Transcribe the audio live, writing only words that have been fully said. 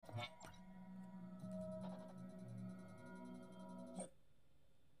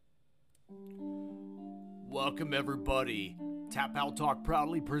Welcome everybody. Tap Out Talk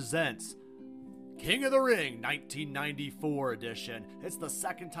proudly presents King of the Ring 1994 edition. It's the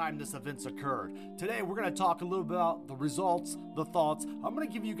second time this event's occurred. Today we're going to talk a little bit about the results, the thoughts. I'm going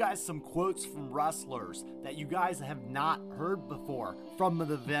to give you guys some quotes from wrestlers that you guys have not heard before from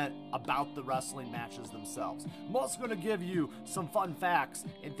the event about the wrestling matches themselves. I'm also going to give you some fun facts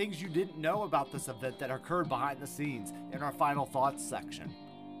and things you didn't know about this event that occurred behind the scenes in our final thoughts section.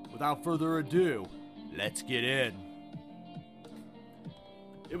 Without further ado, let's get in.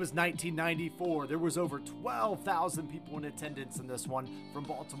 It was 1994. There was over 12,000 people in attendance in this one from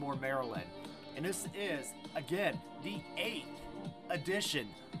Baltimore, Maryland. And this is, again, the 8th edition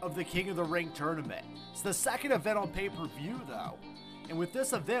of the King of the Ring tournament. It's the second event on pay-per-view, though. And with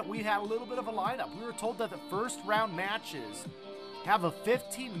this event, we had a little bit of a lineup. We were told that the first round matches have a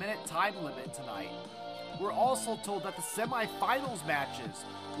 15-minute time limit tonight. We're also told that the semifinals matches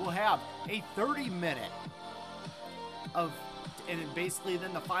will have a 30-minute and basically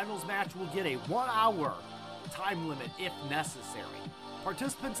then the finals match will get a 1-hour time limit if necessary.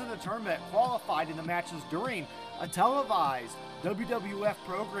 Participants in the tournament qualified in the matches during a televised WWF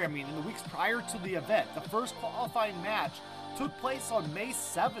programming in the weeks prior to the event. The first qualifying match took place on May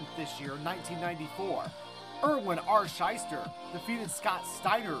 7th this year, 1994. Erwin R. Shyster defeated Scott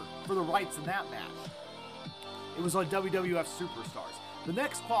Steiner for the rights in that match. It was on WWF Superstars. The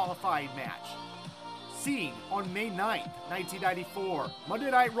next qualifying match, seen on May 9th, 1994,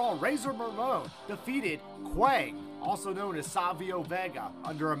 Monday Night Raw, Razor Ramon defeated Quang, also known as Savio Vega,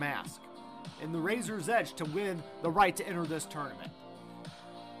 under a mask, in the Razor's Edge to win the right to enter this tournament.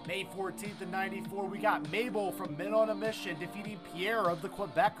 May 14th of 94, we got Mabel from Men on a Mission defeating Pierre of the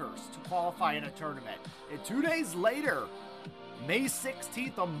Quebecers to qualify in a tournament. And 2 days later, May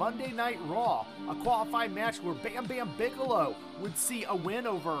 16th on Monday Night Raw, a qualifying match where Bam Bam Bigelow would see a win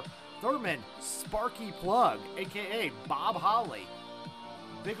over Thurman Sparky Plug, aka Bob Holly.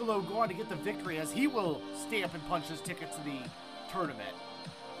 Bigelow go on to get the victory as he will stamp and punch his ticket to the tournament.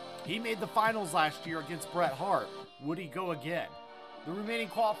 He made the finals last year against Bret Hart. Would he go again? The remaining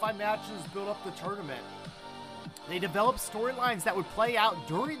qualifying matches built up the tournament. They developed storylines that would play out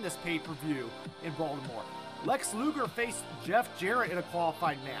during this pay-per-view in Baltimore. Lex Luger faced Jeff Jarrett in a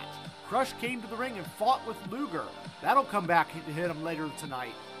qualifying match. Crush came to the ring and fought with Luger. That'll come back to hit him later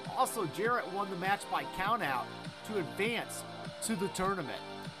tonight. Also, Jarrett won the match by countout to advance to the tournament.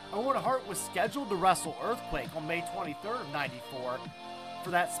 Owen Hart was scheduled to wrestle Earthquake on May 23rd of 94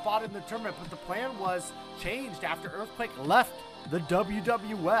 for that spot in the tournament, but the plan was changed after Earthquake left the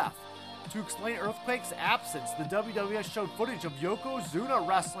WWF. To explain Earthquake's absence, the WWF showed footage of Yokozuna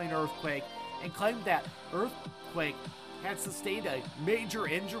wrestling Earthquake and claimed that Earthquake had sustained a major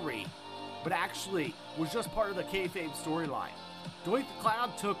injury, but actually was just part of the kayfabe storyline. Doink the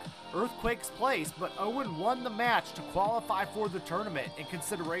Clown took Earthquake's place, but Owen won the match to qualify for the tournament in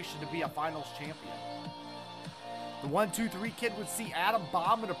consideration to be a finals champion. The 1-2-3 Kid would see Adam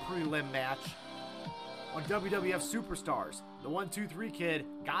Bomb in a prelim match on WWF Superstars. The 1-2-3 Kid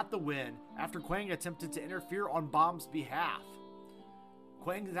got the win after Quang attempted to interfere on Bomb's behalf.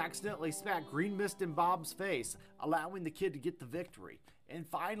 Quang accidentally smacked green mist in Bob's face, allowing the Kid to get the victory. And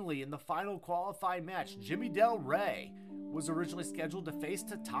finally, in the final qualifying match, Jimmy Del Rey was originally scheduled to face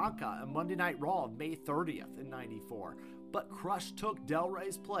Tatanka on Monday Night Raw on May 30th in 94. But Crush took Del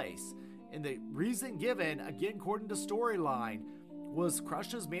Rey's place. And the reason given, again according to storyline, was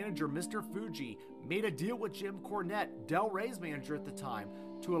Crush's manager, Mr. Fuji, made a deal with Jim Cornette, Del Rey's manager at the time,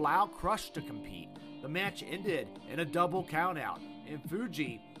 to allow Crush to compete. The match ended in a double countout. And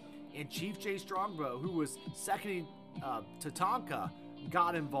Fuji and Chief Jay Strongbow, who was seconding Tatanka,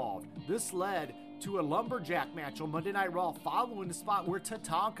 got involved. This led to a lumberjack match on Monday Night Raw following the spot where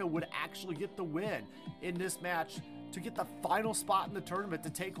Tatanka would actually get the win in this match to get the final spot in the tournament to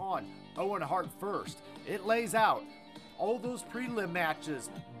take on Owen Hart first. It lays out all those prelim matches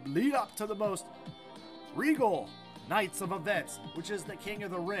lead up to the most regal nights of events, which is the King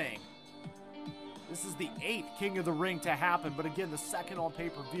of the Ring. This is the 8th King of the Ring to happen, but again, the second on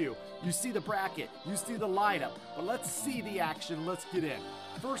pay-per-view. You see the bracket, you see the lineup, but let's see the action, let's get in.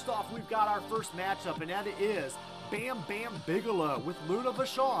 First off, we've got our first matchup, and that is Bam Bam Bigelow with Luna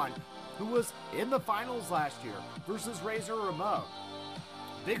Vachon, who was in the finals last year, versus Razor Ramon.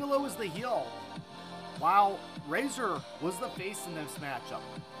 Bigelow is the heel, while Razor was the face in this matchup.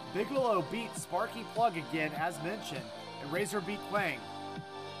 Bigelow beat Sparky Plug again, as mentioned, and Razor beat Quang.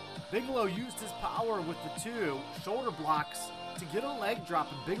 Bigelow used his power with the two shoulder blocks to get a leg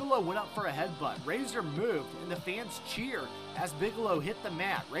drop, and Bigelow went up for a headbutt. Razor moved, and the fans cheered as Bigelow hit the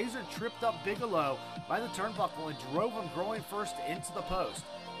mat. Razor tripped up Bigelow by the turnbuckle and drove him groin first into the post.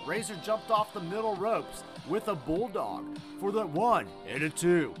 Razor jumped off the middle ropes with a bulldog for the 1 and a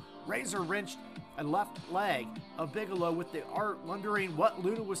 2. Razor wrenched a left leg of Bigelow with the art, wondering what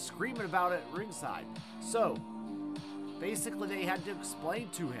Luna was screaming about at ringside. So, basically they had to explain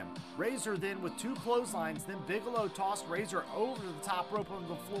to him. Razor then with 2 clotheslines, then Bigelow tossed Razor over the top rope on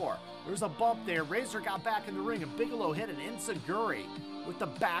the floor. There's a bump there. Razor got back in the ring and Bigelow hit an enziguri with the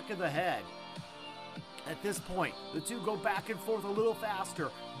back of the head. At this point, the two go back and forth a little faster.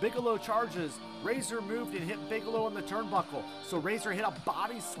 Bigelow charges. Razor moved and hit Bigelow on the turnbuckle, so Razor hit a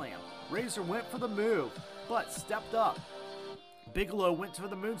body slam. Razor went for the move, but stepped up. Bigelow went for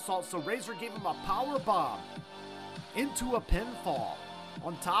the moonsault, so Razor gave him a power bomb into a pinfall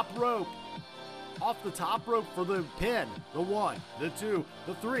on top rope. Off the top rope for the pin. The 1, the 2,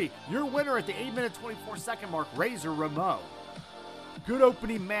 the 3. Your winner at the 8-minute 24-second mark, Razor Ramon. Good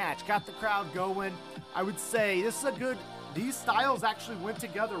opening match. Got the crowd going. I would say this is these styles actually went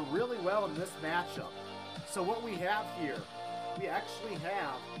together really well in this matchup. So what we have here, we actually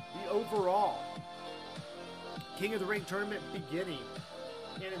have the overall King of the Ring tournament beginning.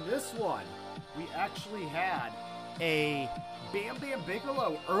 And in this one, we actually had a Bam Bam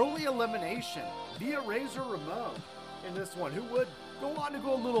Bigelow early elimination via Razor Ramon in this one, who would go on to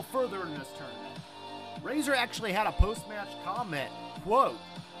go a little further in this tournament. Razor actually had a post-match comment, quote,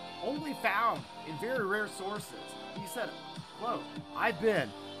 only found in very rare sources. He said, quote, I've been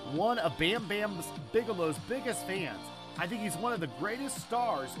one of Bam Bam Bigelow's biggest fans. I think he's one of the greatest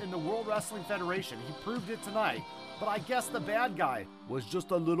stars in the World Wrestling Federation. He proved it tonight, but I guess the bad guy was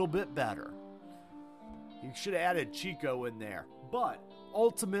just a little bit better. He should have added Chico in there. But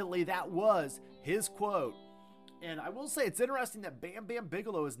ultimately, that was his quote. And I will say it's interesting that Bam Bam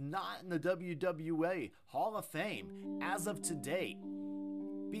Bigelow is not in the WWE Hall of Fame as of to date.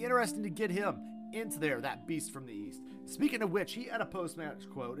 Be interesting to get him into there, that beast from the East. Speaking of which, he had a post-match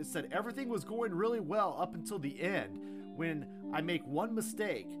quote. It said, everything was going really well up until the end when I make one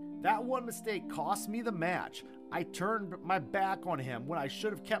mistake. That one mistake cost me the match. I turned my back on him when I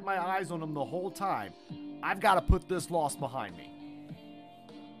should have kept my eyes on him the whole time. I've got to put this loss behind me.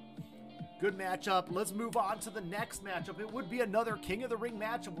 Good matchup. Let's move on to the next matchup. It would be another King of the Ring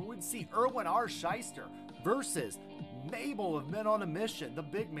matchup. We would see Erwin R. Shyster versus Mabel of Men on a Mission, the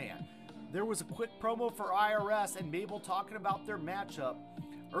big man. There was a quick promo for IRS and Mabel talking about their matchup.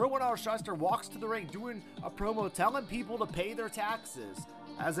 Erwin R. Shyster walks to the ring doing a promo telling people to pay their taxes,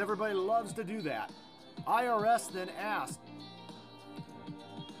 as everybody loves to do that. IRS then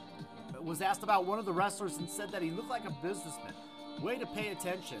was asked about one of the wrestlers and said that he looked like a businessman. Way to pay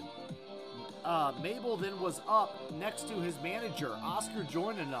attention. Mabel then was up next to his manager, Oscar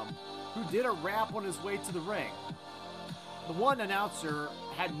joining them, who did a rap on his way to the ring. The one announcer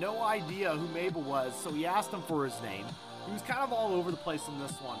had no idea who Mabel was, so he asked him for his name. He was kind of all over the place in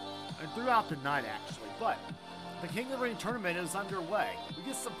this one, and throughout the night actually, but the King of the Ring tournament is underway. We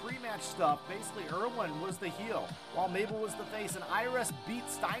get some pre-match stuff. Basically, Erwin was the heel, while Mabel was the face, and IRS beat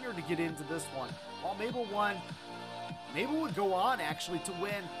Steiner to get into this one. While Mabel won, Mabel would go on actually to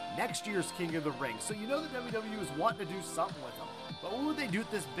win next year's King of the Ring. So you know the WWE was wanting to do something with him. But what would they do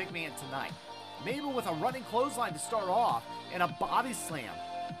with this big man tonight? Mabel with a running clothesline to start off and a body slam.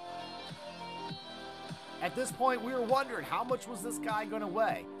 At this point, we were wondering how much was this guy going to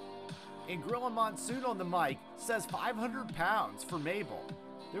weigh? And Gorilla Monsoon on the mic says 500 pounds for Mabel.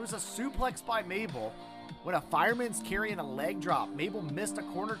 There was a suplex by Mabel when a fireman's carrying a leg drop. Mabel missed a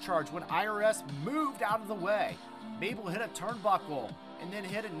corner charge when IRS moved out of the way. Mabel hit a turnbuckle and then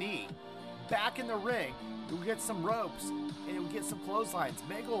hit a knee. Back in the ring, we would get some ropes and it would get some clotheslines.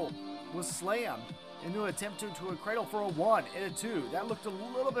 Mabel was slammed into an attempt to a cradle for a 1 and a 2. That looked a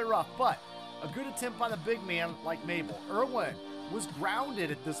little bit rough, but a good attempt by the big man like Mabel. Erwin was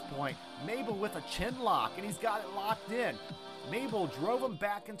grounded at this point. Mabel with a chin lock, and he's got it locked in. Mabel drove him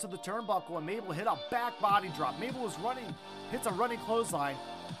back into the turnbuckle, and Mabel hit a back body drop. Mabel was running, hits a running clothesline,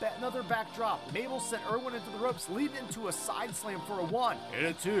 another back drop. Mabel sent Erwin into the ropes, leading into a side slam for a 1 and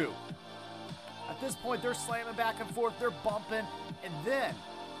a 2. At this point, they're slamming back and forth, they're bumping, and then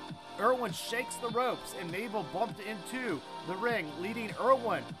Erwin shakes the ropes, and Mabel bumped into the ring, leading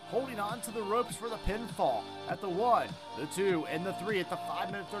Erwin holding on to the ropes for the pinfall at the 1, the 2, and the 3 at the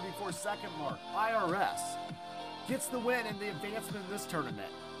 5-minute 34-second mark. IRS gets the win and the advancement in this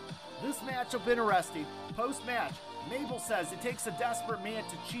tournament. This matchup interesting. Post-match, Mabel says it takes a desperate man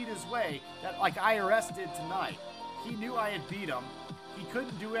to cheat his way, that like IRS did tonight. He knew I had beat him. He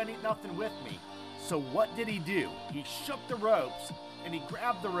couldn't do nothing with me. So what did he do? He shook the ropes, and he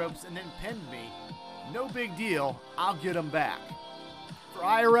grabbed the ropes and then pinned me. No big deal, I'll get him back. For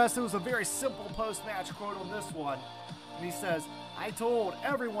IRS, it was a very simple post-match quote on this one. And he says, I told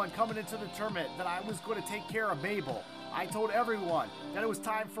everyone coming into the tournament that I was going to take care of Mabel. I told everyone that it was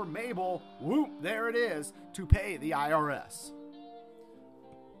time for Mabel, whoop, there it is, to pay the IRS.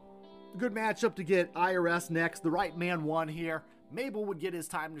 Good matchup to get IRS next. The right man won here. Mabel would get his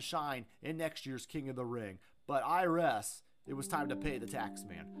time to shine in next year's King of the Ring. But IRS, it was time to pay the tax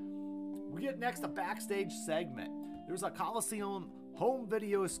man. We get next a backstage segment. There's a Coliseum home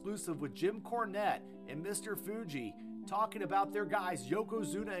video exclusive with Jim Cornette and Mr. Fuji talking about their guys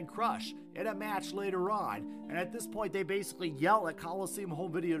Yokozuna and Crush in a match later on. And at this point, they basically yell at Coliseum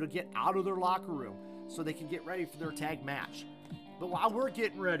home video to get out of their locker room so they can get ready for their tag match. But while we're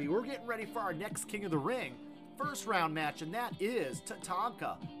getting ready for our next King of the Ring first round match, and that is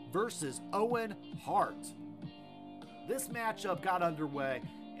Tatanka versus Owen Hart. This matchup got underway,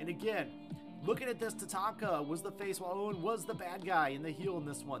 and again, looking at this, Tatanka was the face while Owen was the bad guy and the heel in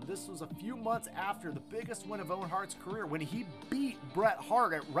this one. This was a few months after the biggest win of Owen Hart's career when he beat Bret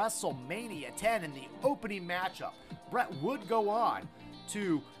Hart at WrestleMania 10 in the opening matchup. Bret would go on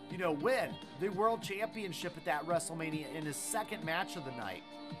to, win the World Championship at that WrestleMania in his second match of the night.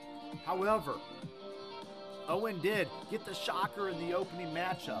 However, Owen did get the shocker in the opening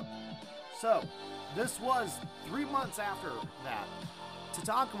matchup. So, this was 3 months after that.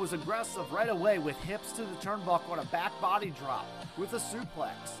 Tatanka was aggressive right away with hips to the turnbuckle and a back body drop with a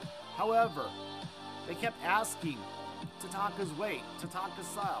suplex. However, they kept asking Tatanka's weight, Tatanka's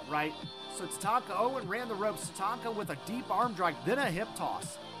style, right? So Owen ran the ropes, Tatanka with a deep arm drag, then a hip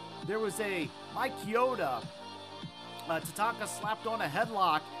toss. There was a Mike Chioda. Tatanka slapped on a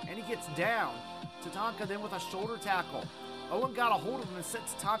headlock and he gets down. Tatanka then with a shoulder tackle. Owen got a hold of him and sent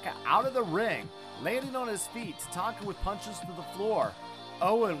Tatanka out of the ring, landing on his feet. Tatanka with punches to the floor.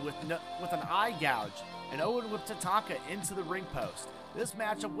 Owen with an eye gouge, and Owen with Tatanka into the ring post. This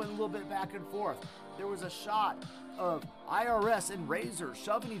matchup went a little bit back and forth. There was a shot of IRS and Razor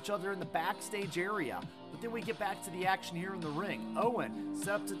shoving each other in the backstage area, but then we get back to the action here in the ring. Owen set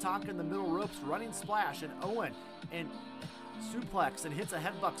up Tatanka in the middle ropes, running splash, and Owen and suplex and hits a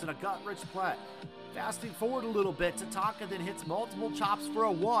headbutt and a gut-wrench plant. Fasting forward a little bit, Tatanka then hits multiple chops for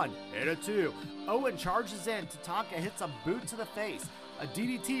a 1 and a 2. Owen charges in, Tatanka hits a boot to the face, a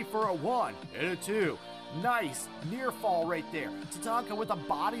DDT for a 1 and a 2. Nice near fall right there. Tatanka with a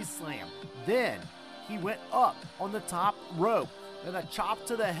body slam. Then he went up on the top rope and a chop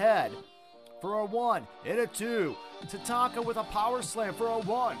to the head for a 1 and a 2. Tatanka with a power slam for a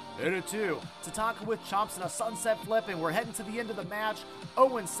 1 and a 2. Tatanka with chomps and a sunset flip, and we're heading to the end of the match.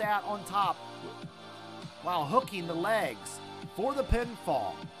 Owen sat on top while hooking the legs for the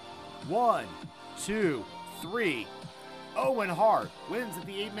pinfall. 1, 2, 3. Owen Hart wins at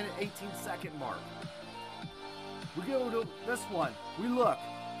the 8-minute, 18-second mark. We go to this one. We look.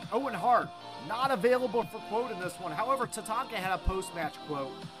 Owen Hart not available for quote in this one. However, Tatanka had a post-match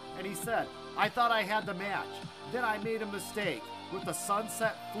quote, and he said, I thought I had the match. Then I made a mistake with the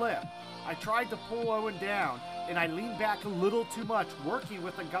sunset flip. I tried to pull Owen down, and I leaned back a little too much, working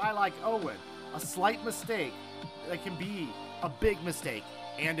with a guy like Owen. A slight mistake that can be a big mistake,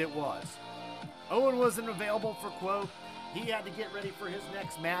 and it was. Owen wasn't available for quote. He had to get ready for his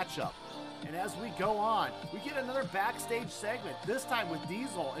next matchup. And as we go on, we get another backstage segment, this time with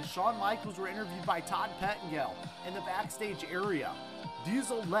Diesel and Shawn Michaels were interviewed by Todd Pettengill in the backstage area.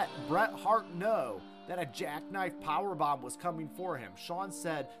 Diesel let Bret Hart know that a jackknife powerbomb was coming for him. Shawn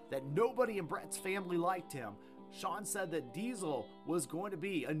said that nobody in Bret's family liked him. Shawn said that Diesel was going to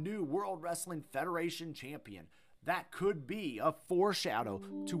be a new World Wrestling Federation champion. That could be a foreshadow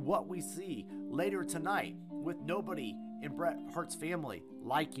to what we see later tonight with nobody in Bret Hart's family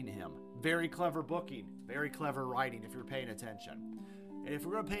liking him. Very clever booking, very clever writing if you're paying attention. And if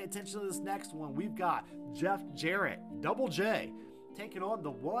we're going to pay attention to this next one, we've got Jeff Jarrett, Double J, taking on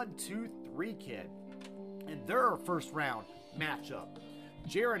the 1-2-3 Kid in their first round matchup.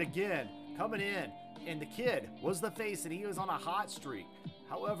 Jarrett again coming in, and the Kid was the face and he was on a hot streak.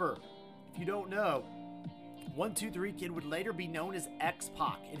 However, if you don't know, 1-2-3 Kid would later be known as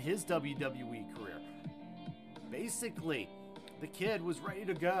X-Pac in his WWE career. Basically, the Kid was ready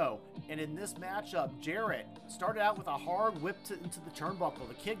to go, and in this matchup, Jarrett started out with a hard whip into the turnbuckle.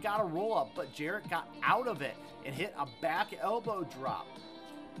 The Kid got a roll-up, but Jarrett got out of it and hit a back elbow drop.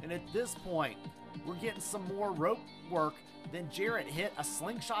 And at this point, we're getting some more rope work. Then Jarrett hit a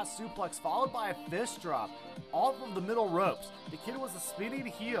slingshot suplex followed by a fist drop off of the middle ropes. The Kid was a spinning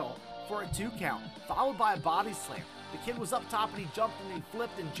heel for a 2 count, followed by a body slam. The Kid was up top and he jumped and he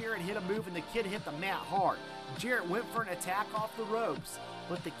flipped, and Jarrett hit a move and the Kid hit the mat hard. Jarrett went for an attack off the ropes,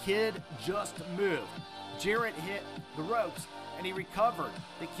 but the Kid just moved. Jarrett hit the ropes and he recovered.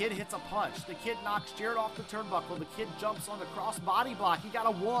 The kid hits a punch. The kid knocks Jarrett off the turnbuckle. The kid jumps on the cross body block. He got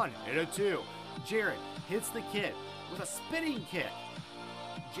a 1 and a 2. Jarrett hits the kid with a spinning kick.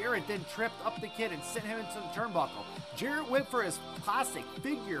 Jarrett then tripped up the kid and sent him into the turnbuckle. Jarrett went for his classic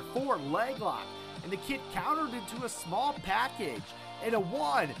figure 4 leg lock, and the kid countered into a small package, and a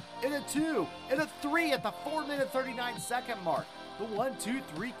 1, and a 2, and a 3 at the 4-minute 39-second mark. The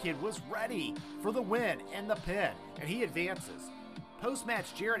 1-2-3 kid was ready for the win and the pin, and he advances.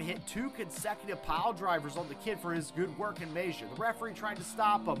 Post-match, Jarrett hit 2 consecutive pile drivers on the kid for his good work and measure. The referee tried to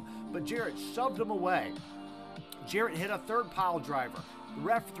stop him, but Jarrett shoved him away. Jarrett hit a 3rd pile driver.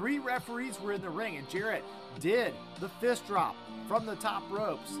 3 referees were in the ring, and Jarrett did the fist drop from the top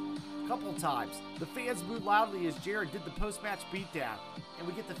ropes a couple times. The fans booed loudly as Jarrett did the post-match beatdown, and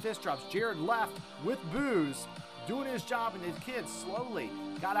we get the fist drops. Jarrett left with boos, doing his job, and his kid slowly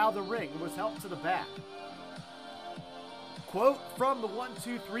got out of the ring and was helped to the back. Quote from the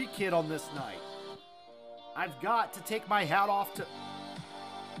 1-2-3 kid on this night: "I've got to take my hat off to..."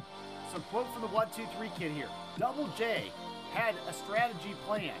 So quote from the 1-2-3 kid here: "Double J had a strategy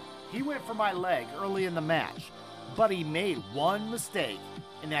plan. He went for my leg early in the match, but he made one mistake,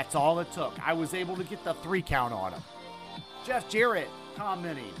 and that's all it took. I was able to get the 3 count on him." Jeff Jarrett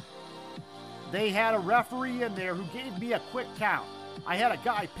commenting: "They had a referee in there who gave me a quick count. I had a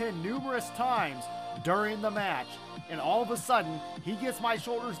guy pinned numerous times during the match, and all of a sudden, he gets my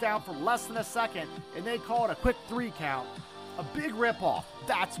shoulders down for less than a second, and they call it a quick 3 count. A big ripoff.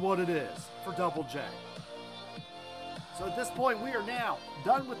 That's what it is for Double J." So at this point, we are now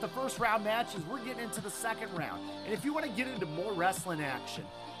done with the first round matches. We're getting into the second round. And if you want to get into more wrestling action,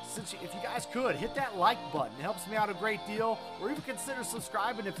 if you guys could, hit that like button. It helps me out a great deal. Or even consider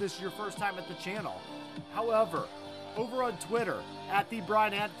subscribing if this is your first time at the channel. However, over on Twitter, at the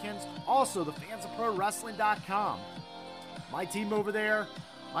Brian Atkins, also the fansofprowrestling.com. My team over there,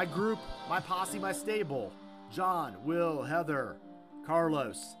 my group, my posse, my stable: John, Will, Heather,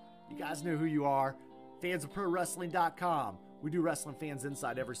 Carlos. You guys know who you are. Fansofprowrestling.com. We do Wrestling Fans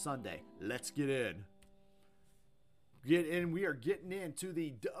Inside every Sunday. Let's get in. We are getting into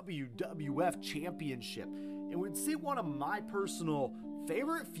the WWF Championship. And we'd see one of my personal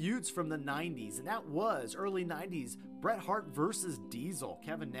favorite feuds from the 90s, and that was early 90s, Bret Hart versus Diesel,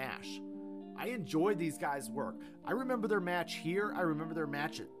 Kevin Nash. I enjoyed these guys' work. I remember their match here. I remember their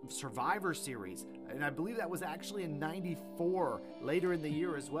match at Survivor Series, and I believe that was actually in 94, later in the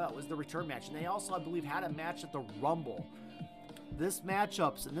year as well. It was the return match, and they also, I believe, had a match at the Rumble. This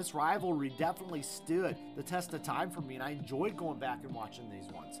matchups and this rivalry definitely stood the test of time for me, and I enjoyed going back and watching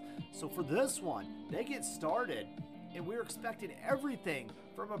these ones. So for this one, they get started, and we're expecting everything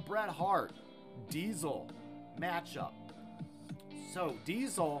from a Bret Hart Diesel matchup. So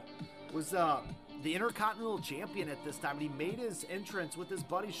Diesel was the Intercontinental Champion at this time, and he made his entrance with his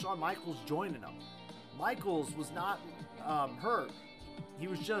buddy Shawn Michaels joining him. Michaels was not hurt. He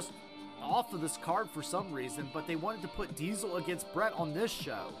was just off of this card for some reason, but they wanted to put Diesel against Bret on this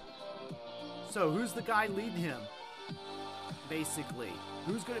show. So who's the guy leading him, basically?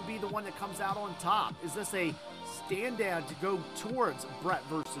 Who's going to be the one that comes out on top? Is this a stand down to go towards Bret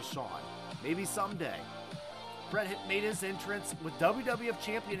versus Shawn? Maybe someday. Bret made his entrance with WWF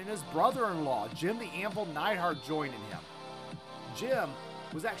Champion and his brother-in-law, Jim the Anvil Neidhart, joining him. Jim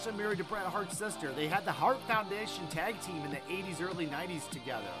was actually married to Bret Hart's sister. They had the Hart Foundation tag team in the 80s, early 90s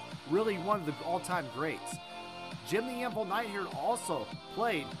together. Really one of the all-time greats. Jim the Anvil Neidhart also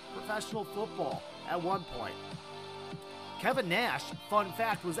played professional football at one point. Kevin Nash, fun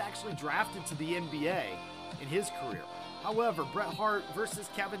fact, was actually drafted to the NBA in his career. However, Bret Hart versus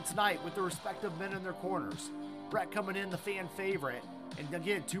Kevin tonight with the respective men in their corners. Bret coming in the fan favorite, and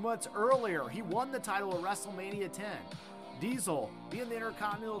again, 2 months earlier, he won the title at WrestleMania 10. Diesel, being the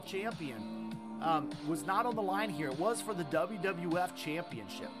Intercontinental Champion, was not on the line here. It was for the WWF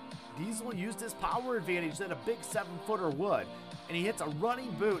Championship. Diesel used his power advantage that a big 7-footer would, and he hits a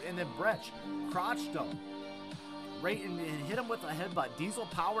running boot, and then Bret crotched him. Right, and hit him with a headbutt. Diesel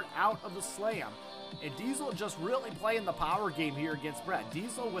powered out of the slam, and Diesel just really playing the power game here against Bret.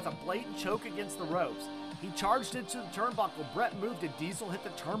 Diesel with a blatant choke against the ropes. He charged into the turnbuckle. Bret moved, and Diesel hit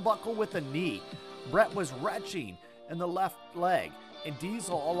the turnbuckle with a knee. Bret was retching in the left leg, and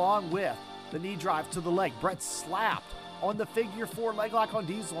Diesel, along with the knee drive to the leg, Bret slapped on the figure 4 leg lock on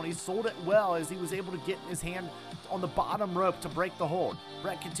Diesel, and he sold it well as he was able to get his hand on the bottom rope to break the hold.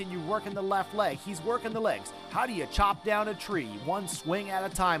 Bret continued working the left leg. He's working the legs. How do you chop down a tree? One swing at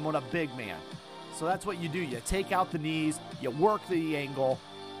a time on a big man. So that's what you do. You take out the knees, you work the angle,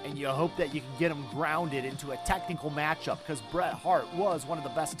 and you hope that you can get him grounded into a technical matchup, because Bret Hart was one of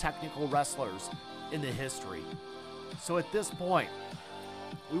the best technical wrestlers in the history. So at this point,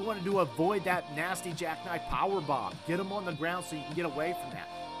 we wanted to avoid that nasty jackknife powerbomb. Get him on the ground so you can get away from that.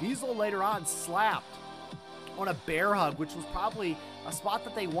 Diesel later on slapped on a bear hug, which was probably a spot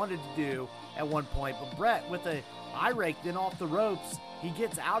that they wanted to do at one point. But Bret, with a eye rake, then off the ropes, he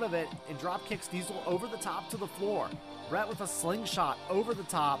gets out of it and drop kicks Diesel over the top to the floor. Bret with a slingshot over the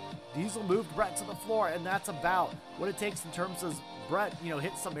top. Diesel moved Bret to the floor, and that's about what it takes in terms of Bret,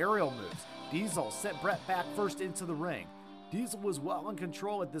 hit some aerial moves. Diesel sent Bret back first into the ring. Diesel was well in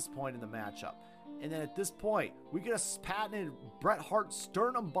control at this point in the matchup. And then at this point, we get a patented Bret Hart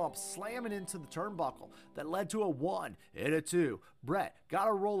sternum bump slamming into the turnbuckle that led to a 1 and a 2. Bret got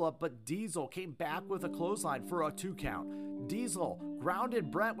a roll up, but Diesel came back with a clothesline for a 2 count. Diesel grounded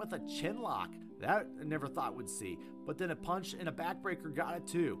Bret with a chin lock. That I never thought would see. But then a punch and a backbreaker got it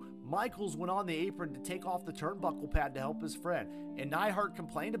too. Michaels went on the apron to take off the turnbuckle pad to help his friend. And Neidhart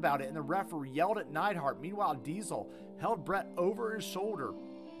complained about it, and the referee yelled at Neidhart. Meanwhile, Diesel held Bret over his shoulder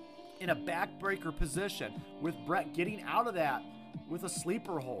in a backbreaker position, with Bret getting out of that with a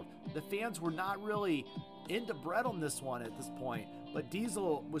sleeper hold. The fans were not really into Bret on this one at this point, but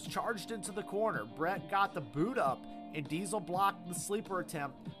Diesel was charged into the corner. Bret got the boot up, and Diesel blocked the sleeper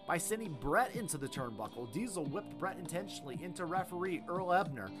attempt by sending Bret into the turnbuckle. Diesel whipped Bret intentionally into referee Earl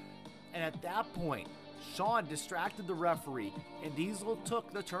Ebner, and at that point, Shawn distracted the referee, and Diesel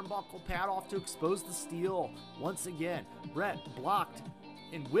took the turnbuckle pad off to expose the steel once again. Bret blocked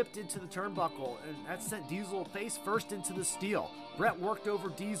and whipped into the turnbuckle, and that sent Diesel face first into the steel. Bret worked over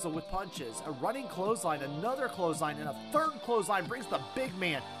Diesel with punches, a running clothesline, another clothesline, and a third clothesline brings the big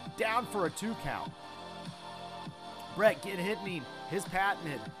man down for a 2 count. Bret hitting his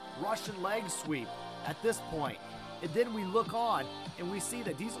patented Russian leg sweep at this point. And then we look on and we see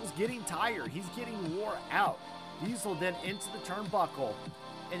that Diesel's getting tired. He's getting wore out. Diesel then into the turnbuckle,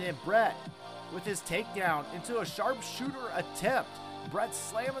 and then Bret with his takedown into a sharpshooter attempt. Bret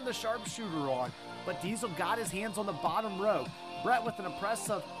slamming the sharpshooter on, but Diesel got his hands on the bottom rope. Bret with an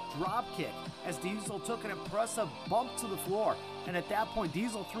impressive drop kick as Diesel took an impressive bump to the floor. And at that point,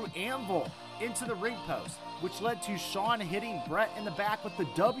 Diesel threw Anvil into the ring post, which led to Shawn hitting Bret in the back with the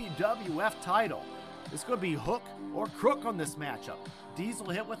WWF title. It's going to be hook or crook on this matchup. Diesel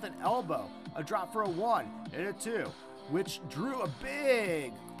hit with an elbow, a drop for a 1 and a 2, which drew a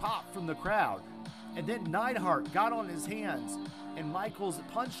big pop from the crowd. And then Neidhart got on his hands, and Michaels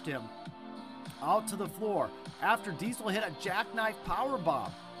punched him out to the floor after Diesel hit a jackknife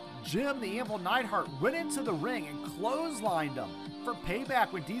powerbomb. Jim the Anvil Neidhart went into the ring and clotheslined him for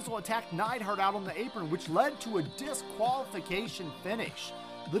payback when Diesel attacked Neidhart out on the apron, which led to a disqualification finish.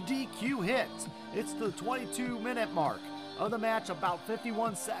 The DQ hits. It's the 22-minute mark of the match, about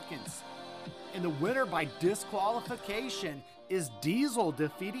 51 seconds. And the winner by disqualification is Diesel,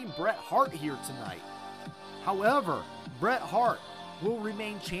 defeating Bret Hart here tonight. However, Bret Hart will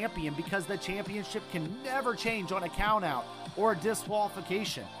remain champion because the championship can never change on a countout or a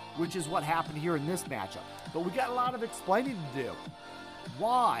disqualification, which is what happened here in this matchup. But we got a lot of explaining to do.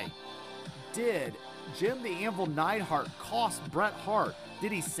 Why did Jim the Anvil Neidhart cost Bret Hart?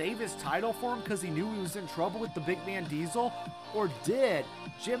 Did he save his title for him because he knew he was in trouble with the big man Diesel? Or did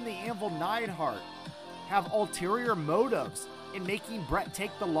Jim the Anvil Neidhart have ulterior motives in making Bret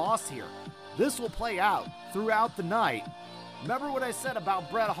take the loss here? This will play out throughout the night. Remember what I said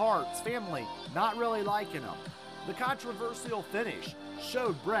about Bret Hart's family not really liking him. The controversial finish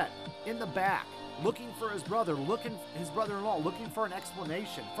showed Bret in the back looking for his brother-in-law looking for an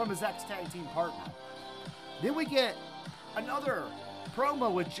explanation from his ex-tag team partner. Then we get another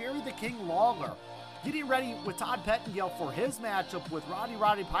promo with Jerry the King Lawler getting ready with Todd Pettengill for his matchup with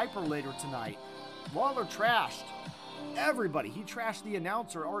Roddy Piper later tonight. Lawler trashed everybody. He trashed the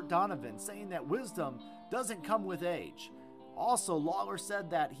announcer, Art Donovan, saying that wisdom doesn't come with age. Also, Lawler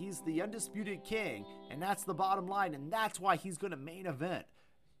said that he's the undisputed king, and that's the bottom line, and that's why he's going to main event.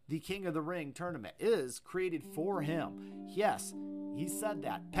 The King of the Ring tournament is created for him. Yes, he said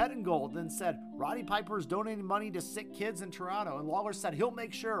that. Pettengill then said Roddy Piper is donating money to sick kids in Toronto, and Lawler said he'll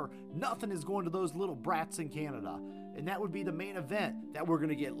make sure nothing is going to those little brats in Canada. And that would be the main event that we're going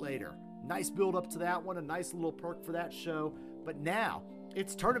to get later. Nice build up to that one, a nice little perk for that show. But now,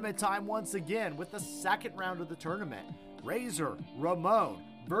 it's tournament time once again with the second round of the tournament. Razor Ramon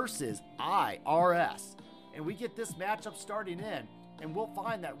versus IRS. And we get this matchup starting in, and we'll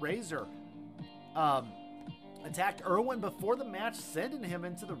find that Razor attacked Irwin before the match, sending him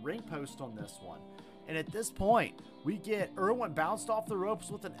into the ring post on this one. And at this point, we get Irwin bounced off the ropes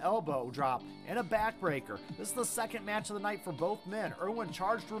with an elbow drop and a backbreaker. This is the second match of the night for both men. Irwin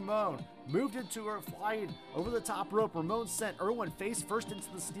charged Ramon, moved into her, flying over the top rope. Ramon sent Irwin face first into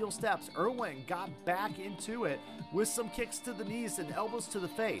the steel steps. Irwin got back into it with some kicks to the knees and elbows to the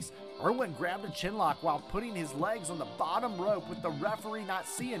face. Irwin grabbed a chinlock while putting his legs on the bottom rope with the referee not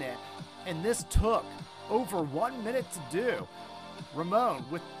seeing it. And this took over 1 minute to do. Ramon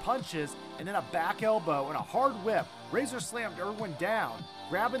with punches and then a back elbow and a hard whip. Razor slammed Irwin down,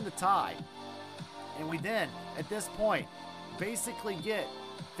 grabbing the tie. And we then, at this point, basically get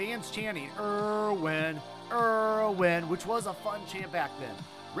fans chanting, Irwin, Irwin, which was a fun chant back then.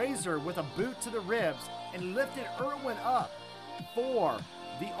 Razor with a boot to the ribs and lifted Irwin up for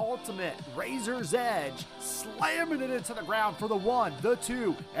the ultimate Razor's Edge, slamming it into the ground for the 1, the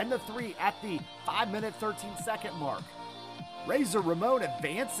 2, and the 3 at the 5-minute 13-second mark. Razor Ramon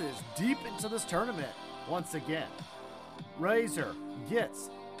advances deep into this tournament once again. Razor gets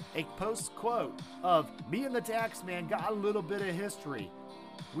a post quote of, "Me and the Taxman got a little bit of history.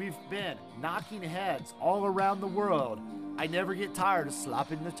 We've been knocking heads all around the world. I never get tired of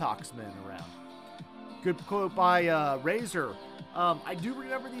slapping the Taxman around." Good quote by Razor. I do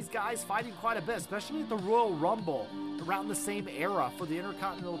remember these guys fighting quite a bit, especially at the Royal Rumble around the same era for the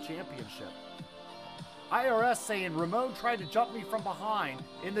Intercontinental Championship. IRS saying, Ramon tried to jump me from behind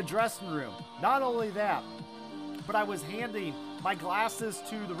in the dressing room. Not only that, but I was handing my glasses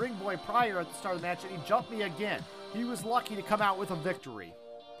to the ring boy prior at the start of the match, and he jumped me again. He was lucky to come out with a victory.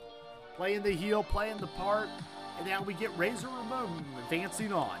 Playing the heel, playing the part, and now we get Razor Ramon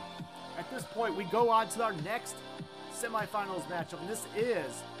advancing on. At this point, we go on to our next semifinals matchup, and this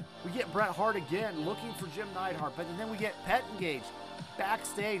is, we get Bret Hart again looking for Jim Neidhart, but then we get Pettingate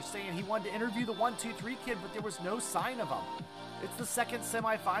backstage saying he wanted to interview the 1-2-3 Kid, but there was no sign of him. It's the second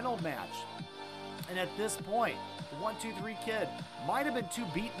semifinal match, and at this point, the 1-2-3 Kid might have been too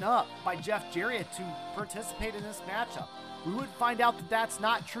beaten up by Jeff Jarrett to participate in this matchup. We would find out that that's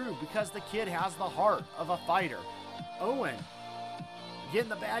not true because the Kid has the heart of a fighter. Owen getting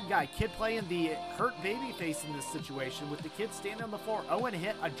the bad guy, Kid playing the hurt babyface in this situation with the Kid standing on the floor. Owen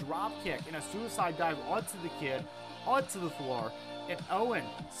hit a drop kick and a suicide dive onto the Kid, onto the floor, and Owen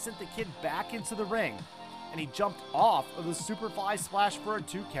sent the Kid back into the ring, and he jumped off of the Superfly Splash for a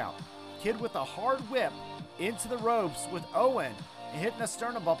 2 count. Kid with a hard whip into the ropes with Owen and hitting a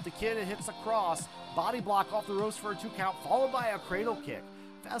sternum bump. The Kid hits a cross, body block off the ropes for a 2 count, followed by a cradle kick.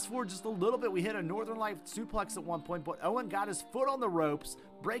 Fast forward just a little bit, we hit a Northern Light suplex at one point, but Owen got his foot on the ropes,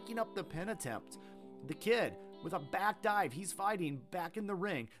 breaking up the pin attempt. The Kid with a back dive, he's fighting back in the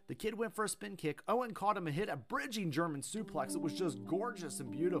ring. The Kid went for a spin kick. Owen caught him and hit a bridging German suplex. It was just gorgeous and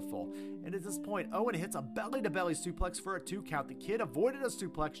beautiful. And at this point, Owen hits a belly-to-belly suplex for a 2 count. The Kid avoided a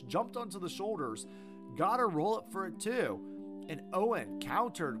suplex, jumped onto the shoulders, got a roll-up for a 2. And Owen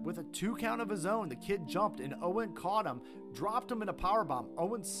countered with a 2 count of his own. The Kid jumped and Owen caught him, dropped him in a powerbomb.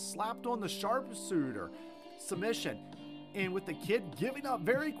 Owen slapped on the sharpshooter submission, and with the Kid giving up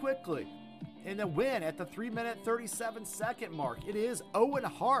very quickly, and the win at the 3-minute 37-second mark. It is Owen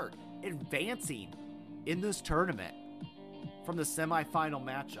Hart advancing in this tournament from the semifinal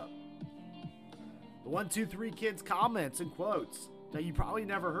matchup. The 1-2-3 Kid's comments and quotes that you probably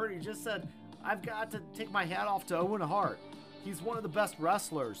never heard. He just said, "I've got to take my hat off to Owen Hart. He's one of the best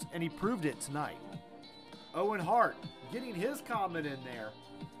wrestlers, and he proved it tonight." Owen Hart getting his comment in there.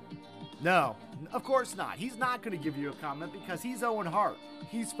 No, of course not. He's not going to give you a comment because he's Owen Hart.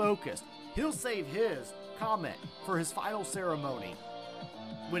 He's focused. He'll save his comment for his final ceremony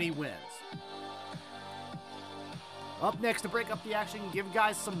when he wins. Up next to break up the action and give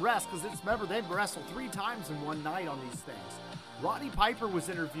guys some rest, because remember, they've wrestled 3 times in one night on these things. Roddy Piper was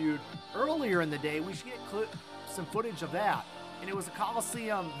interviewed earlier in the day. We should get some footage of that. And it was a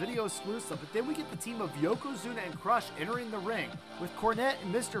Coliseum video exclusive. But then we get the team of Yokozuna and Crush entering the ring with Cornette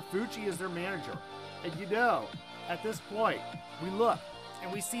and Mr. Fuji as their manager. And you know, at this point, we look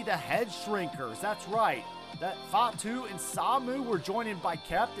and we see the Head Shrinkers. That's right. That Fatu and Samu were joined by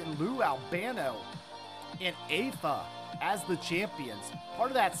Captain Lou Albano and Afa as the champions. Part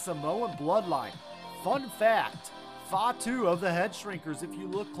of that Samoan bloodline. Fun fact, Fatu of the Head Shrinkers, if you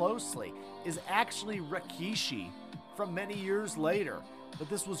look closely, is actually Rikishi from many years later. But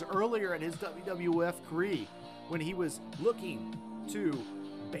this was earlier in his WWF career when he was looking to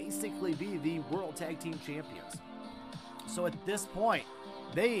basically be the World Tag Team Champions. So at this point,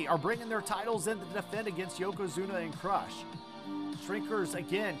 they are bringing their titles in to defend against Yokozuna and Crush. Shrinkers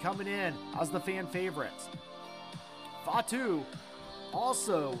again coming in as the fan favorites. Fatu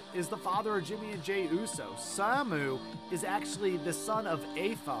also is the father of Jimmy and Jay Uso. Samu is actually the son of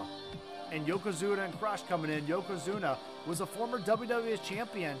Afa and Yokozuna and Crush coming in. Yokozuna was a former WWF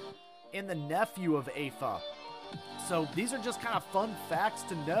champion and the nephew of Afa. So these are just kind of fun facts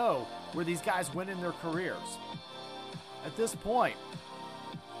to know where these guys went in their careers. At this point,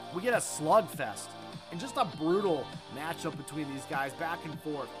 we get a slugfest and just a brutal matchup between these guys, back and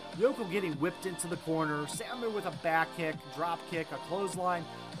forth. Yoko getting whipped into the corner, Samu with a back kick, drop kick, a clothesline.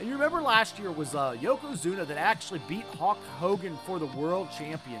 And you remember last year was Yokozuna that actually beat Hulk Hogan for the World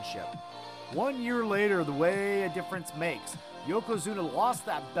Championship. 1 year later, the way a difference makes, Yokozuna lost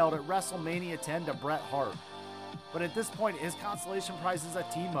that belt at WrestleMania 10 to Bret Hart. But at this point, his consolation prize is a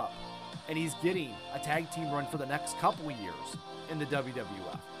team-up, and he's getting a tag team run for the next couple of years in the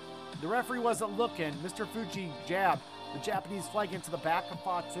WWF. The referee wasn't looking. Mr. Fuji jabbed the Japanese flag into the back of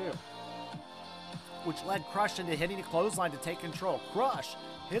Fatu, which led Crush into hitting a clothesline to take control. Crush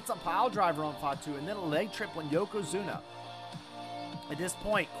hits a pile driver on Fatu and then a leg trip on Yokozuna. At this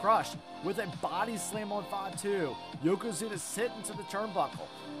point, Crush with a body slam on Fatu. Yokozuna's sitting to the turnbuckle.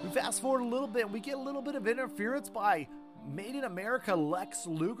 We fast forward a little bit and we get a little bit of interference by Made in America Lex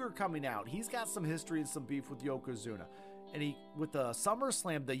Luger coming out. He's got some history and some beef with Yokozuna. And he, with the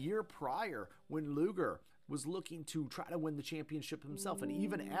SummerSlam the year prior, when Luger was looking to try to win the championship himself, and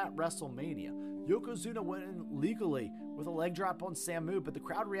even at WrestleMania, Yokozuna went in legally with a leg drop on Samu, but the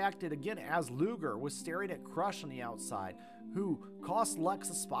crowd reacted again as Luger was staring at Crush on the outside, who cost Lex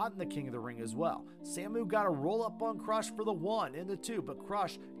a spot in the King of the Ring as well. Samu got a roll up on Crush for the 1 and the 2, but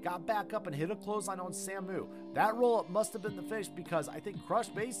Crush got back up and hit a clothesline on Samu. That roll up must have been the finish because I think Crush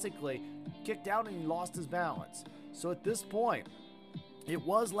basically kicked out and he lost his balance. So at this point, it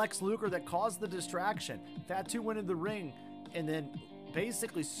was Lex Luger that caused the distraction. Fatu went in the ring and then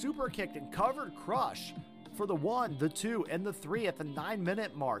basically super kicked and covered Crush for the 1, the 2, and the 3 at the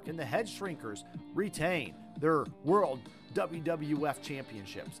 9-minute mark. And the Head Shrinkers retain their World WWF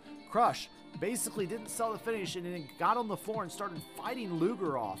Championships. Crush basically didn't sell the finish and then got on the floor and started fighting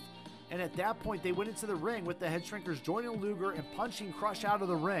Luger off. And at that point, they went into the ring with the Head Shrinkers joining Luger and punching Crush out of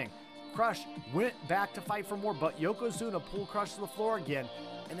the ring. Crush went back to fight for more, but Yokozuna pulled Crush to the floor again,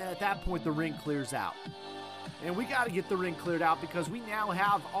 and then at that point, the ring clears out. And we got to get the ring cleared out because we now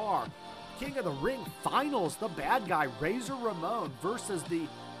have our King of the Ring finals, the bad guy, Razor Ramon, versus the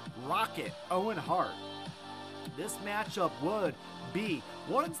Rocket, Owen Hart. This matchup would be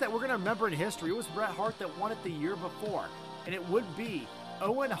ones that we're going to remember in history. It was Bret Hart that won it the year before, and it would be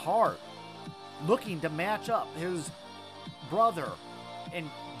Owen Hart looking to match up his brother and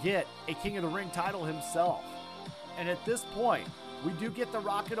get a King of the Ring title himself. And at this point, we do get the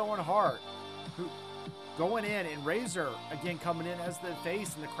Rocket Owen Hart who going in, and Razor again coming in as the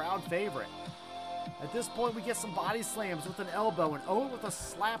face and the crowd favorite. At this point, we get some body slams with an elbow and Owen with a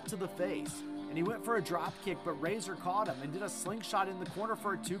slap to the face. And he went for a drop kick, but Razor caught him and did a slingshot in the corner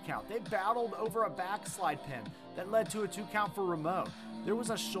for a 2 count. They battled over a backslide pin that led to a 2 count for Ramon. There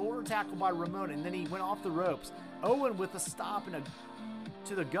was a shoulder tackle by Ramon, and then he went off the ropes. Owen with a stop and a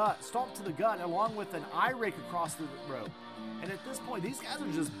stomp to the gut, along with an eye rake across the rope. And at this point, these guys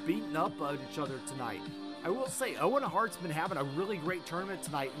are just beating up on each other tonight. I will say, Owen Hart's been having a really great tournament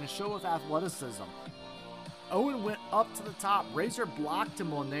tonight in a show of athleticism. Owen went up to the top. Razor blocked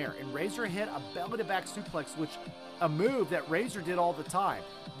him on there, and Razor hit a belly-to-back suplex, which a move that Razor did all the time.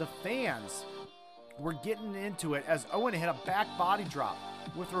 The fans were getting into it as Owen hit a back body drop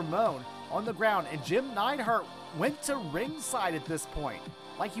with Ramon on the ground, and Jim Neidhart went to ringside at this point,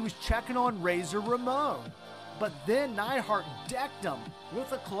 like he was checking on Razor Ramon. But then Neidhart decked him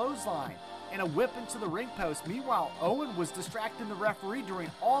with a clothesline and a whip into the ring post. Meanwhile, Owen was distracting the referee during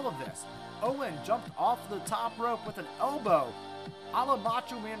all of this. Owen jumped off the top rope with an elbow, a la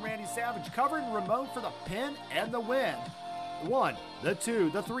Macho Man Randy Savage, covering Ramon for the pin and the win. 1, the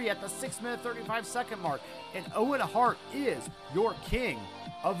 2, the 3 at the 6-minute 35-second mark, and Owen Hart is your King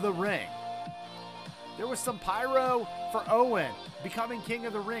of the Ring. There was some pyro for Owen becoming King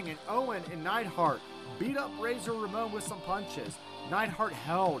of the Ring, and Owen and Neidhart beat up Razor Ramon with some punches. Neidhart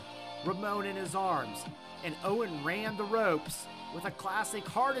held Ramon in his arms, and Owen ran the ropes with a classic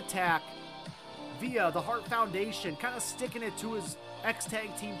heart attack via the Hart Foundation, kind of sticking it to his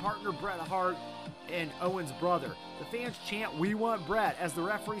ex-tag team partner Bret Hart and Owen's brother. The fans chant, "We want Bret," as the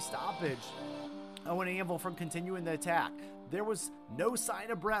referee stoppage Owen Anvil from continuing the attack. There was no sign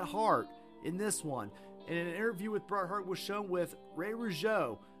of Bret Hart in this one, and an interview with Bret Hart was shown with Ray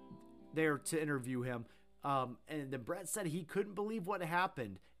Rougeau there to interview him. And then Bret said he couldn't believe what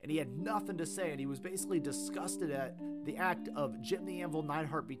happened, and he had nothing to say, and he was basically disgusted at the act of Jim the Anvil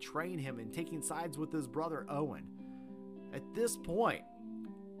Neidhart betraying him and taking sides with his brother Owen. At this point,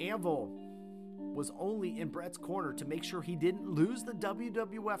 Anvil was only in Bret's corner to make sure he didn't lose the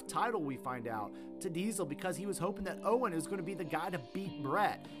WWF title, we find out, to Diesel, because he was hoping that Owen is going to be the guy to beat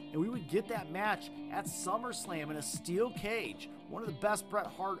Bret. And we would get that match at SummerSlam in a steel cage. One of the best Bret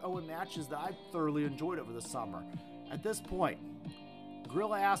Hart-Owen matches that I thoroughly enjoyed over the summer. At this point,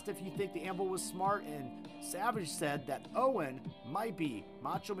 Gorilla asked if you think the Anvil was smart, and Savage said that Owen might be.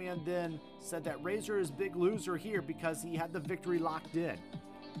 Macho Man then said that Razor is big loser here because he had the victory locked in.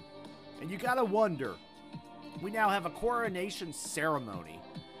 And you gotta wonder, we now have a coronation ceremony,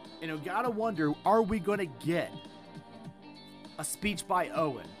 and you gotta wonder, are we gonna get a speech by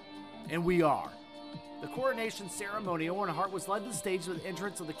Owen? And we are. The coronation ceremony, Owen Hart was led to the stage with the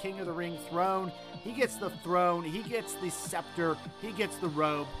entrance of the King of the Ring throne. He gets the throne, he gets the scepter, he gets the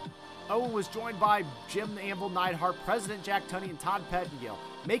robe. Owen was joined by Jim the Anvil Neidhart, President Jack Tunney, and Todd Pettengill,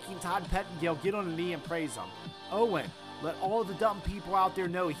 making Todd Pettengill get on a knee and praise him. Owen let all the dumb people out there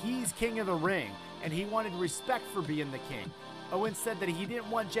know he's King of the Ring, and he wanted respect for being the king. Owen said that he didn't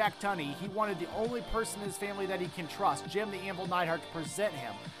want Jack Tunney, he wanted the only person in his family that he can trust, Jim the Anvil Neidhart, to present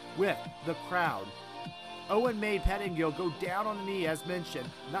him with the crowd. Owen made Pettengill go down on a knee as mentioned.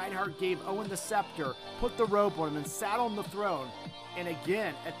 Neidhart gave Owen the scepter, put the robe on him, and sat on the throne. And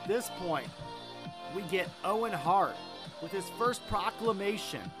again, at this point, we get Owen Hart with his first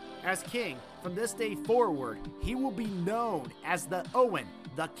proclamation as king. From this day forward, he will be known as the Owen,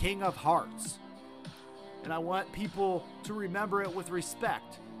 the King of Hearts. And I want people to remember it with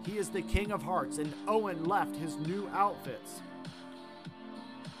respect. He is the King of Hearts, and Owen left his new outfits.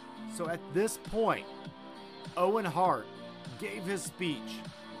 So at this point, Owen Hart gave his speech.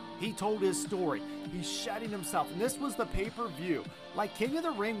 He told his story. He's shedding himself. And this was the pay-per-view. Like, King of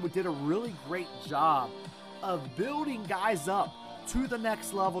the Ring did a really great job of building guys up to the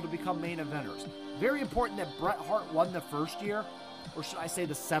next level to become main eventers. Very important that Bret Hart won the first year, or should I say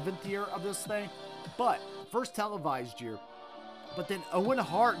the 7th year of this thing, but first televised year. But then Owen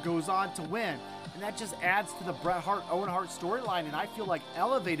Hart goes on to win, and that just adds to the Bret Hart-Owen Hart storyline, and I feel like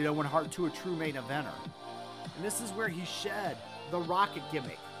elevated Owen Hart to a true main eventer. And this is where he shed the rocket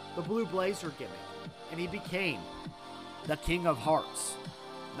gimmick, the blue blazer gimmick, and he became the King of Hearts.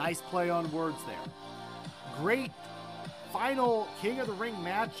 Nice play on words there. Great final King of the Ring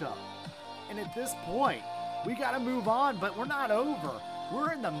matchup. And at this point, we got to move on, but we're not over.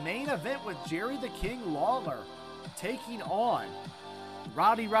 We're in the main event with Jerry the King Lawler taking on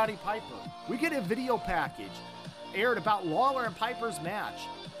Rowdy Piper. We get a video package aired about Lawler and Piper's match,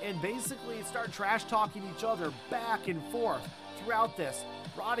 and basically it started trash talking each other back and forth throughout this.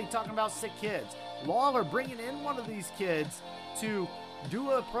 Roddy talking about sick kids. Lawler bringing in one of these kids to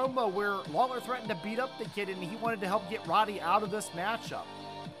do a promo where Lawler threatened to beat up the kid and he wanted to help get Roddy out of this matchup.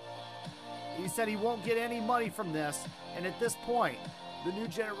 He said he won't get any money from this, and at this point, the new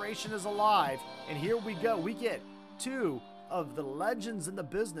generation is alive, and here we go. We get two of the legends in the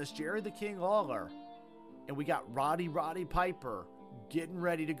business, Jerry the King Lawler, and we got Roddy Piper getting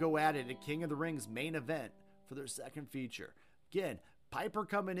ready to go at it at King of the Ring's main event for their second feature. Again, Piper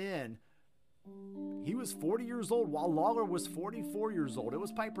coming in, he was 40 years old while Lawler was 44 years old. It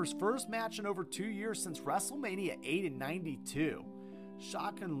was Piper's first match in over 2 years since WrestleMania 8 in 92.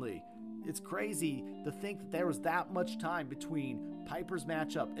 Shockingly, it's crazy to think that there was that much time between Piper's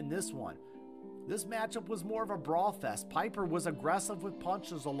matchup and this one. This matchup was more of a brawl fest. Piper was aggressive with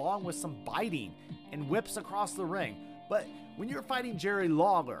punches along with some biting and whips across the ring. But when you're fighting Jerry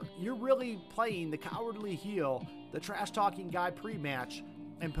Lawler, you're really playing the cowardly heel, the trash-talking guy pre-match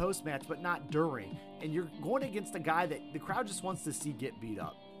and post-match, but not during. And you're going against a guy that the crowd just wants to see get beat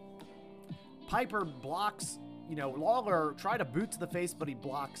up. Piper blocks, Lawler tried a boot to the face, but he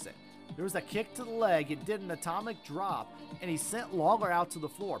blocks it. There was a kick to the leg. It did an atomic drop, and he sent Lawler out to the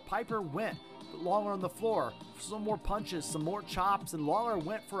floor. Piper went, put Lawler on the floor for some more punches, some more chops, and Lawler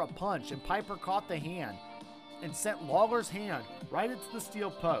went for a punch, and Piper caught the hand and sent Lawler's hand right into the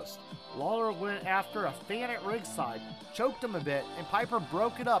steel post. Lawler went after a fan at ringside, choked him a bit, and Piper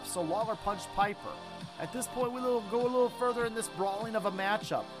broke it up, so Lawler punched Piper. At this point, we go a little further in this brawling of a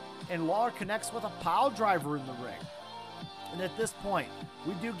matchup, and Lawler connects with a pile driver in the ring. And at this point,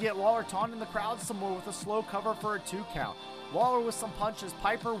 we do get Lawler taunting the crowd some more with a slow cover for a 2 count. Lawler with some punches.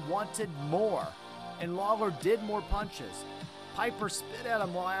 Piper wanted more, and Lawler did more punches. Piper spit at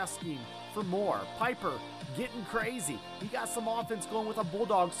him while asking for more. Piper getting crazy. He got some offense going with a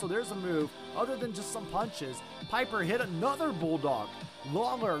bulldog, so there's a move. Other than just some punches, Piper hit another bulldog.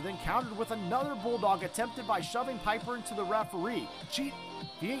 Lawler then countered with another bulldog attempted by shoving Piper into the referee. Cheat.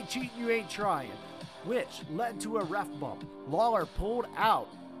 If you ain't cheating, you ain't trying. Which led to a ref bump. Lawler pulled out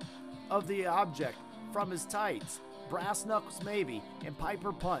of the object from his tights, brass knuckles maybe, and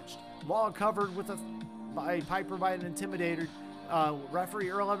Piper punched. Lawler covered by Piper by an intimidator.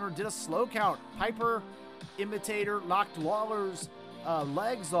 Referee Earl Hebner did a slow count. Piper imitator knocked Lawler's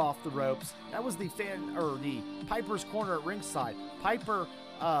legs off the ropes. That was the Piper's corner at ringside. Piper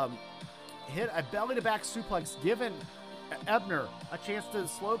hit a belly-to-back suplex, giving Ebner a chance to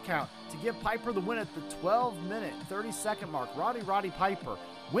slow count to give Piper the win at the 12-minute, 30-second mark. Roddy Piper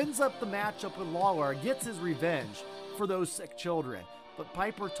wins up the matchup with Lawler and gets his revenge for those sick children. But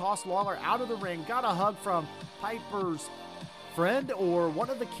Piper tossed Lawler out of the ring, got a hug from Piper's friend, or one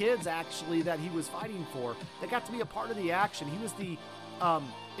of the kids actually that he was fighting for, that got to be a part of the action. He was the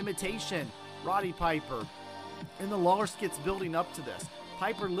imitation Roddy Piper, and the Lawler skits building up to this.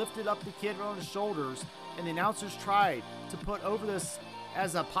 Piper lifted up the kid on his shoulders, and the announcers tried to put over this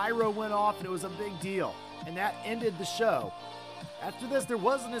as a pyro went off, and it was a big deal, and that ended the show. After this, there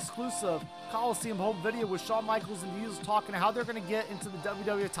was an exclusive Coliseum home video with Shawn Michaels and Diesel talking how they're going to get into the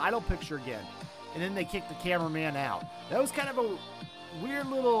WWE title picture again. And then they kicked the cameraman out. That was kind of a weird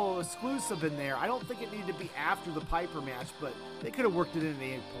little exclusive in there. I don't think it needed to be after the Piper match, but they could have worked it in at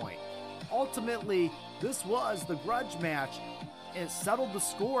any point. Ultimately, this was the grudge match, and it settled the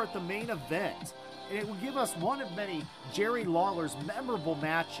score at the main event. And it will give us one of many Jerry Lawler's memorable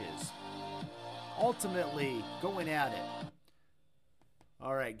matches. Ultimately, going at it.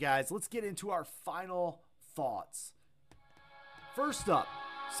 All right, guys, let's get into our final thoughts. First up,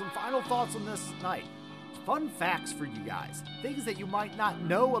 some final thoughts on this night. Fun facts for you guys. Things that you might not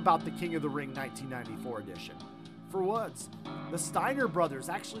know about the King of the Ring 1994 edition. For once, the Steiner brothers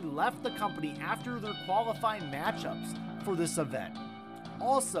actually left the company after their qualifying matchups for this event.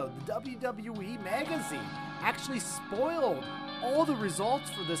 Also, the WWE magazine actually spoiled all the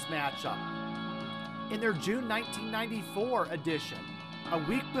results for this matchup in their June 1994 edition, a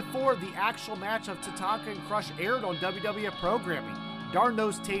week before the actual match of Tatanka and Crush aired on WWF programming. Darn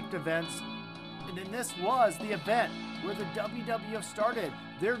those taped events. And then this was the event where the WWF started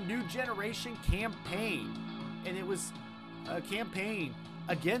their New Generation campaign. And it was a campaign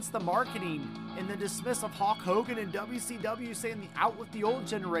against the marketing and the dismiss of Hulk Hogan and WCW, saying the out with the old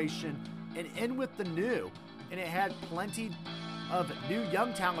generation and in with the new. And it had plenty of new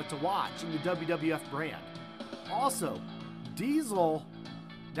young talent to watch in the WWF brand. Also, Diesel,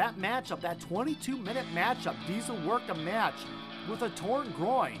 that matchup, that 22-minute matchup, Diesel worked a match with a torn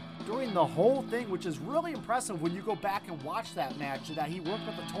groin during the whole thing, which is really impressive when you go back and watch that match, that he worked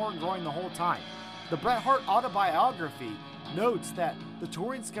with a torn groin the whole time. The Bret Hart autobiography notes that the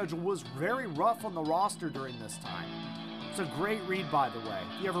touring schedule was very rough on the roster during this time. It's a great read, by the way.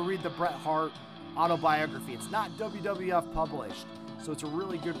 If you ever read the Bret Hart autobiography, it's not WWF published, so it's a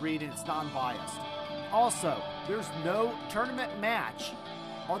really good read and it's non-biased. Also, there's no tournament match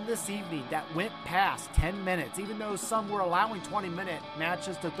on this evening that went past 10 minutes, even though some were allowing 20-minute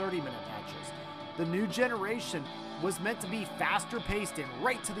matches to 30-minute matches. The New Generation was meant to be faster paced and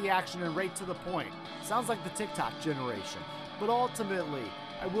right to the action and right to the point. Sounds like the TikTok generation. But ultimately,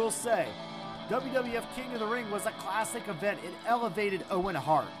 I will say, WWF King of the Ring was a classic event. It elevated Owen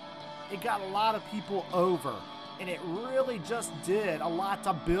Hart. It got a lot of people over, and it really just did a lot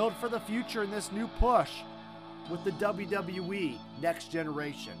to build for the future in this new push with the WWE Next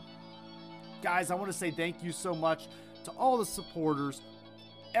Generation. Guys, I want to say thank you so much to all the supporters,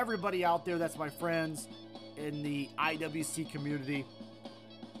 everybody out there that's my friends in the IWC community.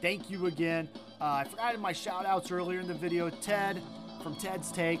 Thank you again. I forgot my shout outs earlier in the video. Ted from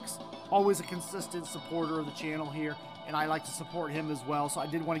Ted's Takes, always a consistent supporter of the channel here, and I like to support him as well, so I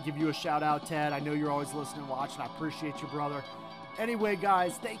did want to give you a shout out, Ted. I know you're always listening and watching. I appreciate you, brother. Anyway,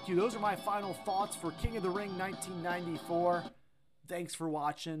 guys, thank you. Those are my final thoughts for King of the Ring 1994. Thanks for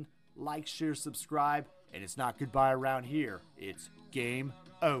watching. Like, share, subscribe, and it's not goodbye around here. It's game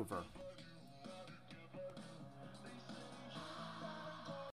over.